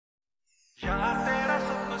यार तेरा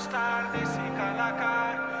सुपरस्टार देसी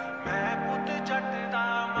कलाकार, मैं पुत जट दा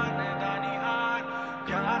मन दा निहार।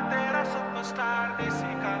 यार तेरा सुपरस्टार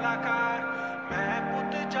देसी कलाकार, मैं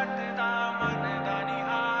पुत जट दा मन दा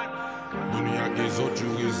निहार। दुनिया की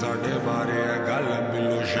सोचूगी साढ़े बारे है गल,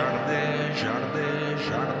 बिलो छड़ दे छड़ दे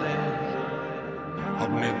छड़ दे।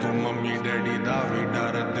 अपने तू मम्मी डैडी दा भी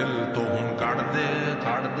डर, दिल तो हुण कढ़ दे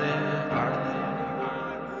कढ़ दे कढ़ दे।